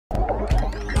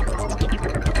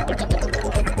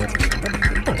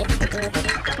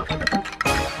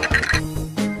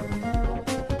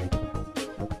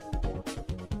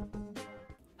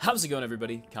How's it going,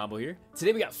 everybody? Combo here.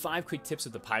 Today we got 5 quick tips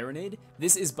with the Pyro.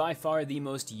 This is by far the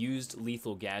most used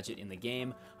lethal gadget in the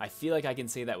game. I feel like I can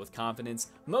say that with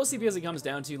confidence, mostly because it comes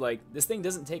down to, like, this thing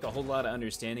doesn't take a whole lot of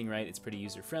understanding, right? It's pretty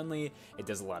user-friendly, it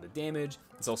does a lot of damage,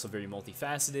 it's also very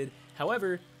multifaceted.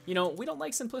 However, you know, we don't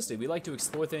like simplicity. We like to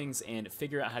explore things and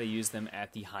figure out how to use them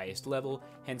at the highest level,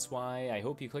 hence why I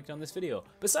hope you clicked on this video.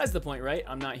 Besides the point, right?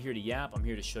 I'm not here to yap, I'm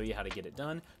here to show you how to get it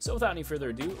done. So without any further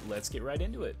ado, let's get right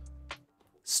into it.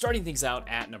 Starting things out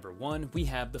at number 1, we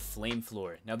have the Flame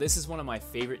Floor. Now this is one of my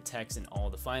favorite techs in all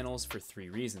the finals for 3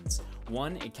 reasons.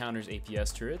 1, it counters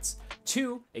APS turrets.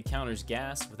 2, it counters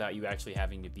gas without you actually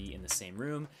having to be in the same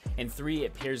room. And 3,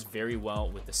 it pairs very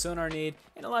well with the sonar nade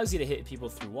and allows you to hit people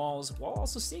through walls while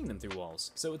also seeing them through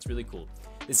walls. So it's really cool.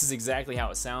 This is exactly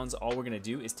how it sounds. All we're gonna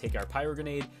do is take our pyro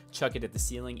grenade, chuck it at the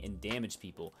ceiling, and damage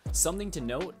people. Something to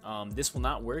note, this will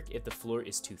not work if the floor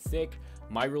is too thick.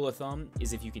 My rule of thumb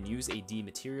is if you can use a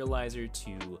dematerializer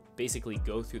to basically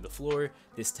go through the floor,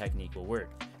 this technique will work.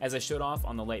 As I showed off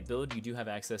on the light build, you do have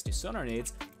access to sonar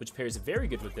nades, which pairs very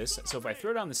good with this. So if I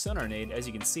throw down the sonar nade, as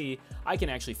you can see, I can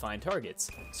actually find targets.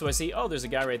 So I see, oh, there's a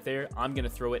guy right there. I'm gonna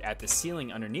throw it at the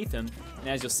ceiling underneath him. And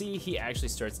as you'll see, he actually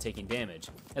starts taking damage.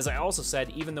 As I also said,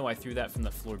 even though I threw that from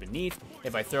the floor beneath,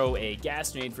 if I throw a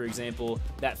gas grenade, for example,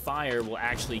 that fire will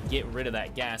actually get rid of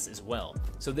that gas as well.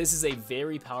 So this is a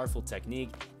very powerful technique.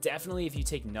 Definitely, if you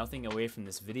take nothing away from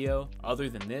this video other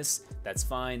than this, that's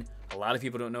fine. A lot of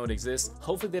people don't know it exists.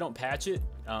 Hopefully they don't patch it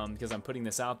because I'm putting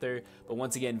this out there. But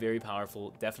once again, very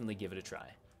powerful. Definitely give it a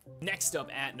try. Next up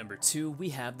at number 2, we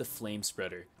have the Flame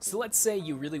Spreader. So let's say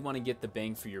you really want to get the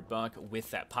bang for your buck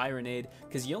with that Pyro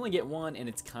because you only get one and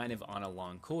it's kind of on a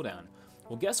long cooldown.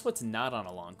 Well, guess what's not on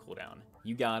a long cooldown?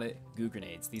 You got it, goo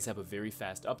grenades. These have a very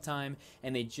fast uptime,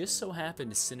 and they just so happen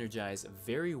to synergize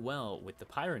very well with the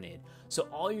Pyro. So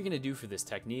all you're gonna do for this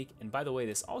technique, and by the way,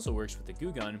 this also works with the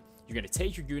goo gun, you're gonna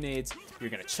take your grenades, you're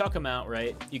gonna chuck them out,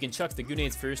 right? You can chuck the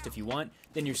grenades first if you want,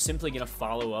 then you're simply gonna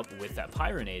follow up with that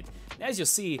Pyro. And as you'll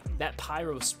see, that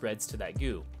Pyro spreads to that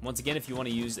goo. Once again, if you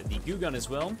wanna use the goo gun as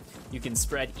well, you can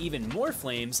spread even more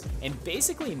flames and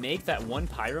basically make that one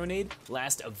Pyro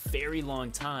last a very long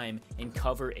time and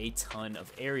cover a ton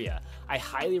of area. I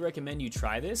highly recommend you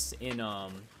try this in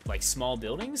like small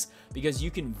buildings because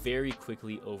you can very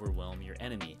quickly overwhelm your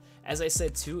enemy. As I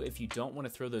said too, if you don't want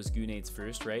to throw those grenades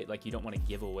first, right, like you don't want to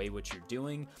give away what you're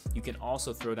doing, you can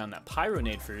also throw down that Pyro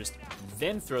first,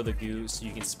 then throw the goo so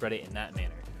you can spread it in that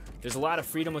manner. There's a lot of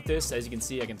freedom with this. As you can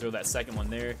see, I can throw that second one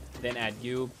there, then add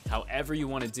goo, however you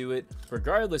want to do it.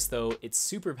 Regardless though, it's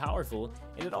super powerful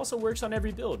and it also works on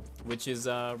every build, which is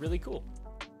really cool.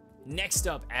 Next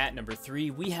up at number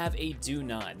 3, we have a do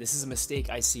not. This is a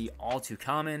mistake I see all too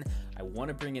common. I want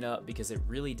to bring it up because it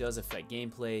really does affect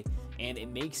gameplay and it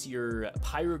makes your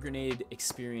pyro grenade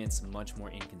experience much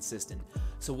more inconsistent.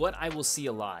 So what I will see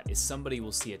a lot is somebody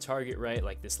will see a target, right?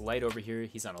 Like this light over here,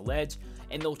 he's on a ledge,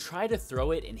 and they'll try to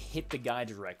throw it and hit the guy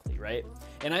directly, right?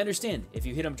 And I understand if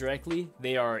you hit them directly,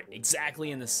 they are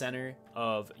exactly in the center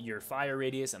of your fire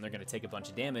radius and they're going to take a bunch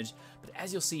of damage. But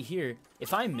as you'll see here,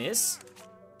 if I miss,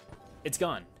 it's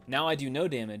gone. Now I do no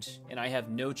damage, and I have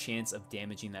no chance of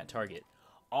damaging that target.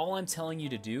 All I'm telling you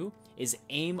to do is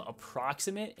aim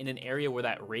approximate in an area where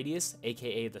that radius,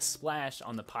 aka the splash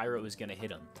on the pyro, is gonna hit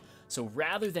them. So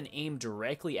rather than aim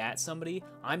directly at somebody,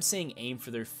 I'm saying aim for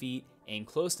their feet, aim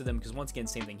close to them, because once again,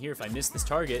 same thing here. If I miss this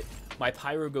target, my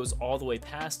pyro goes all the way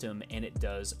past him and it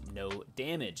does no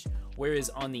damage. Whereas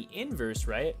on the inverse,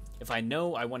 right, if I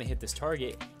know I want to hit this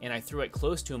target and I throw it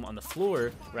close to him on the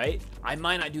floor, right, I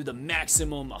might not do the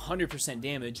maximum 100%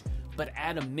 damage, but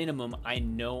at a minimum, I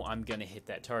know I'm gonna hit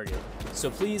that target. So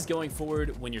please, going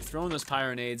forward, when you're throwing those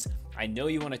pyro I know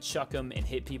you want to chuck them and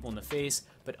hit people in the face,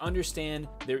 but understand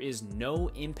there is no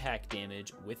impact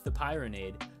damage with the pyro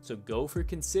so go for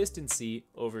consistency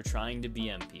over trying to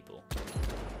BM people.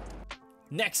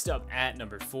 Next up at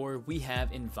number 4, we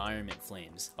have environment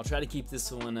flames. I'll try to keep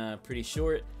this one pretty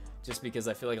short, just because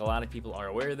I feel like a lot of people are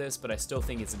aware of this, but I still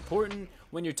think it's important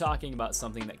when you're talking about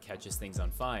something that catches things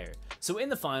on fire. So in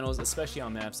the finals, especially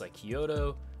on maps like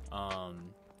Kyoto,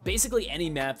 basically any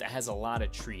map that has a lot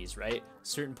of trees, right?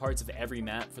 Certain parts of every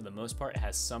map, for the most part,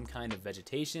 has some kind of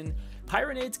vegetation.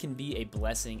 Pyro can be a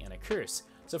blessing and a curse.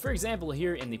 So for example,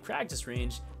 here in the practice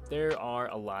range, there are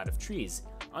a lot of trees.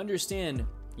 Understand,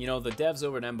 you know, the devs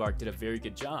over at Embark did a very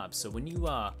good job. So when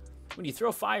you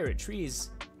throw fire at trees,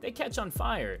 they catch on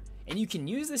fire. And you can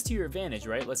use this to your advantage,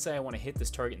 right? Let's say I want to hit this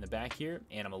target in the back here,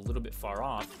 and I'm a little bit far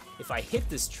off. If I hit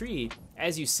this tree,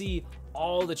 as you see,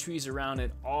 all the trees around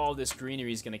it, all this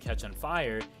greenery is going to catch on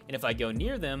fire, and if I go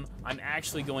near them, I'm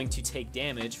actually going to take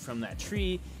damage from that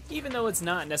tree, even though it's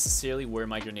not necessarily where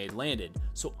my grenade landed.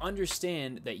 So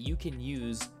understand that you can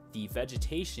use the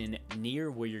vegetation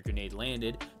near where your grenade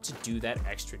landed to do that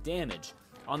extra damage.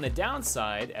 On the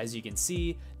downside, as you can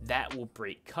see, that will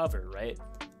break cover, right?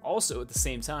 Also, at the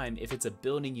same time, if it's a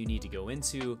building you need to go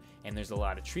into and there's a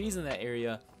lot of trees in that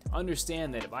area,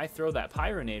 understand that if I throw that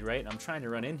pyronade, right, and I'm trying to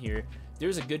run in here,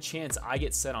 there's a good chance I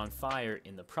get set on fire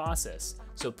in the process.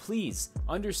 So please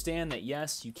understand that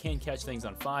yes, you can catch things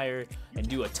on fire and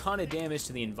do a ton of damage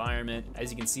to the environment. As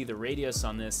you can see, the radius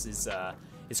on this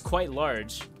is quite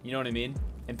large, you know what I mean?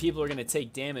 And people are gonna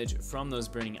take damage from those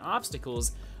burning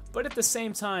obstacles, but at the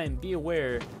same time, be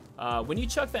aware, when you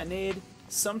chuck that nade,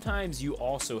 sometimes you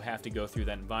also have to go through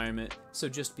that environment, so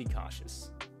just be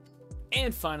cautious.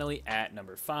 And finally, at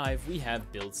number 5, we have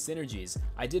build synergies.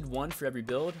 I did one for every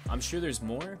build. I'm sure there's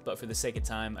more, but for the sake of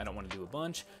time, I don't want to do a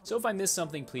bunch. So if I miss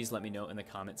something, please let me know in the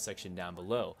comments section down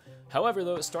below. However,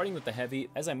 though, starting with the heavy,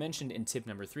 as I mentioned in tip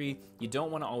number 3, you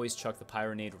don't want to always chuck the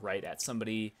pyronade right at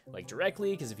somebody, like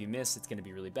directly, because if you miss, it's going to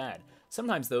be really bad.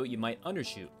 Sometimes, though, you might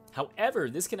undershoot. However,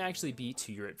 this can actually be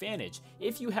to your advantage.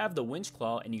 If you have the winch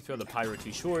claw and you throw the pyro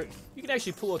too short, you can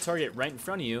actually pull a target right in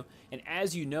front of you, and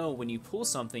as you know, when you pull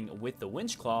something with the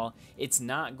winch claw, it's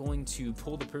not going to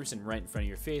pull the person right in front of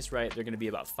your face, right? They're going to be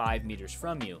about 5 meters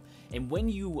from you. And when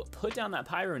you put down that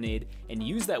pyronade and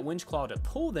use that winch claw to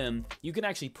pull them, you can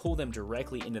actually pull them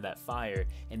directly into that fire,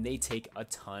 and they take a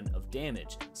ton of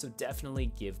damage. So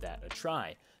definitely give that a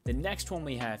try. The next one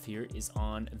we have here is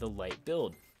on the light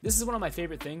build. This is one of my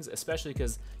favorite things, especially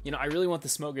because, you know, I really want the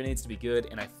smoke grenades to be good,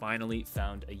 and I finally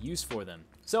found a use for them.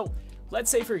 So,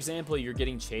 let's say, for example, you're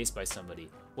getting chased by somebody.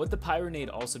 What the pyronade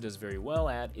also does very well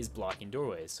at is blocking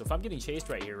doorways. So if I'm getting chased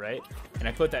right here, right, and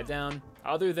I put that down,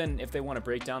 other than if they want to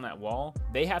break down that wall,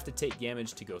 they have to take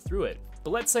damage to go through it.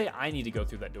 But let's say I need to go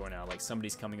through that door now, like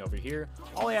somebody's coming over here.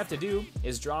 All I have to do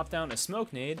is drop down a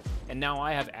smoke nade, and now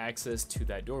I have access to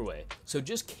that doorway. So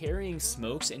just carrying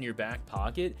smokes in your back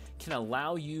pocket can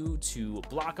allow you to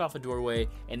block off a doorway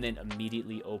and then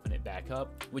immediately open it back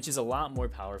up, which is a lot more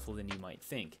powerful than you might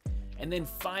think. And then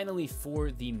finally, for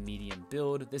the medium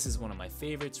build, this is one of my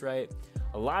favorites, right?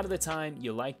 A lot of the time,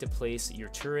 you like to place your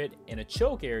turret in a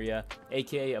choke area,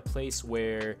 aka a place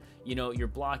where, you know, you're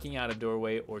blocking out a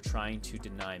doorway or trying to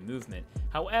deny movement.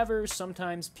 However,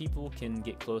 sometimes people can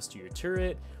get close to your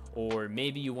turret, or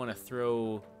maybe you want to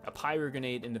throw a pyro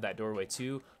grenade into that doorway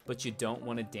too, but you don't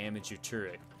want to damage your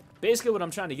turret. Basically, what I'm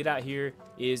trying to get at here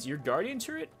is your guardian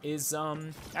turret is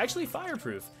actually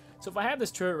fireproof. So if I have this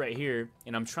turret right here,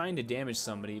 and I'm trying to damage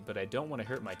somebody, but I don't want to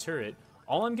hurt my turret,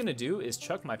 all I'm gonna do is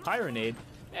chuck my pyronade.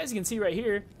 As you can see right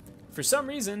here, for some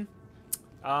reason,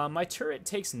 my turret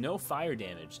takes no fire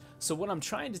damage. So what I'm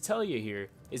trying to tell you here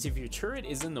is if your turret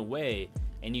is in the way,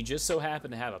 and you just so happen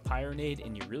to have a pyronade,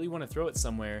 and you really want to throw it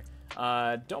somewhere,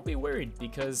 don't be worried,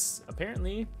 because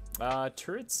apparently,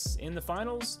 turrets in the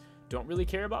finals don't really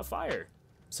care about fire.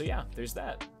 So yeah, there's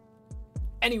that.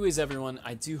 Anyways, everyone,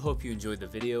 I do hope you enjoyed the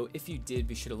video. If you did,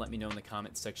 be sure to let me know in the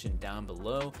comment section down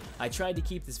below. I tried to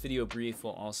keep this video brief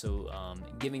while also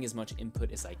giving as much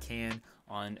input as I can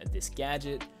on this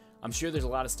gadget. I'm sure there's a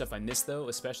lot of stuff I missed though,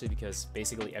 especially because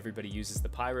basically everybody uses the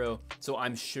pyro, so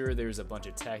I'm sure there's a bunch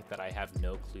of tech that I have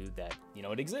no clue that, you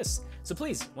know, it exists. So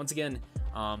please, once again,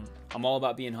 I'm all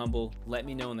about being humble. Let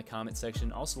me know in the comment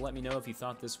section. Also, let me know if you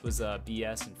thought this was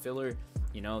BS and filler.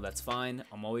 You know, that's fine.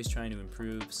 I'm always trying to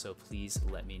improve, so please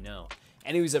let me know.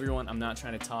 Anyways, everyone, I'm not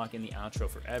trying to talk in the outro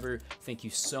forever. Thank you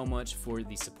so much for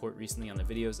the support recently on the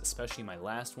videos, especially my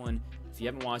last one. If you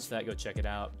haven't watched that, go check it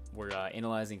out. We're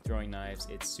analyzing throwing knives.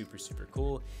 It's super, super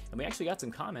cool. And we actually got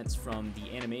some comments from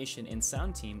the animation and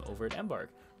sound team over at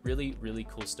Embark. Really, really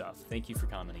cool stuff. Thank you for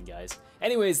commenting, guys.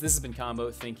 Anyways, this has been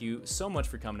Combo. Thank you so much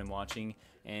for coming and watching.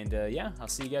 And yeah, I'll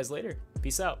see you guys later.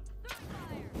 Peace out.